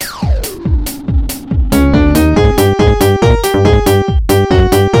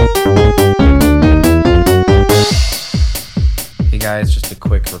guys, just a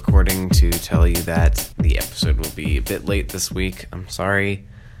quick recording to tell you that the episode will be a bit late this week. I'm sorry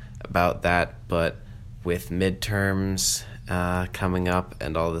about that, but with midterms coming up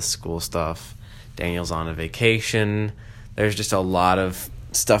and all this school stuff, Daniel's on a vacation, there's just a lot of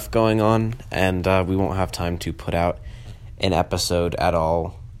stuff going on, and we won't have time to put out an episode at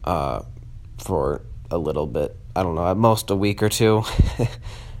all for a little bit. I don't know, at most a week or two,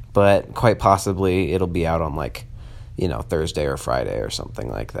 but quite possibly it'll be out on Thursday or Friday or something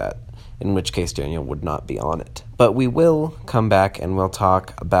like that, in which case Daniel would not be on it. But we will come back and we'll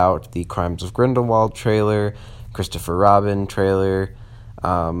talk about the Crimes of Grindelwald trailer, Christopher Robin trailer,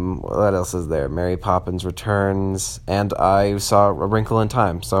 what else is there? Mary Poppins Returns, and I saw A Wrinkle in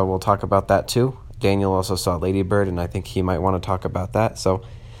Time, so we'll talk about that too. Daniel also saw Lady Bird, and I think he might want to talk about that, so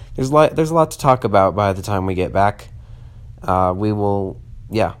there's a lot to talk about by the time we get back.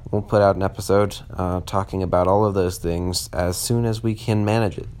 We'll put out an episode talking about all of those things as soon as we can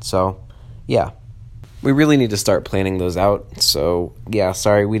manage it. So, yeah. We really need to start planning those out. So, yeah,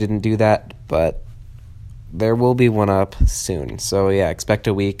 sorry we didn't do that, but there will be one up soon. So, yeah, expect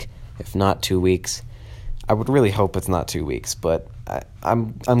a week, if not 2 weeks. I would really hope it's not 2 weeks, but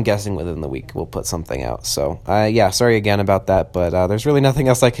I'm guessing within the week we'll put something out. So, sorry again about that, but there's really nothing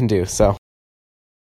else I can do. So,